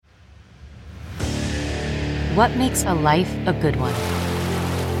What makes a life a good one?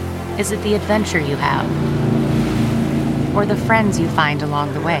 Is it the adventure you have? Or the friends you find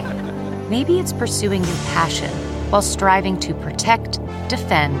along the way? Maybe it's pursuing your passion while striving to protect,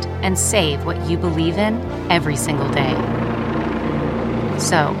 defend, and save what you believe in every single day.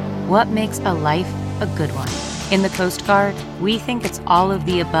 So, what makes a life a good one? In the Coast Guard, we think it's all of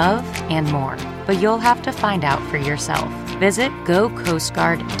the above and more, but you'll have to find out for yourself. Visit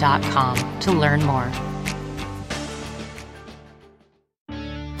gocoastguard.com to learn more.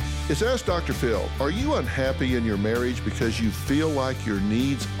 It's Ask Dr. Phil. Are you unhappy in your marriage because you feel like your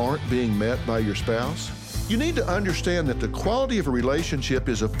needs aren't being met by your spouse? You need to understand that the quality of a relationship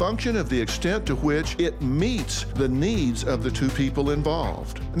is a function of the extent to which it meets the needs of the two people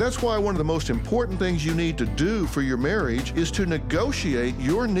involved. And that's why one of the most important things you need to do for your marriage is to negotiate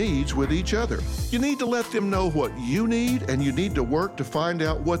your needs with each other. You need to let them know what you need, and you need to work to find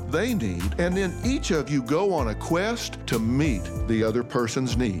out what they need, and then each of you go on a quest to meet the other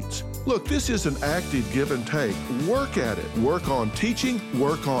person's needs. Look, this is an active give and take. Work at it. Work on teaching,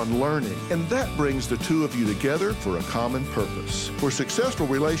 work on learning. And that brings the two of you together for a common purpose. For successful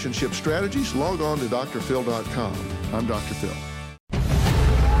relationship strategies, log on to drphil.com. I'm Dr. Phil.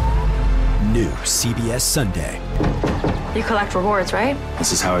 New CBS Sunday. You collect rewards, right?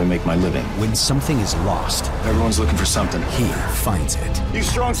 This is how I make my living. When something is lost, everyone's looking for something. He finds it. You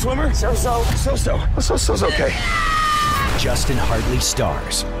strong swimmer? So-so's okay. Justin Hartley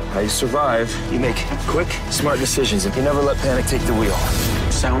stars. How you survive, you make quick, smart decisions, and you never let panic take the wheel.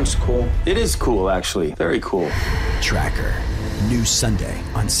 Sounds cool. It is cool, actually. Very cool. Tracker. New Sunday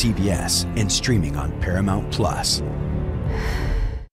on CBS and streaming on Paramount Plus.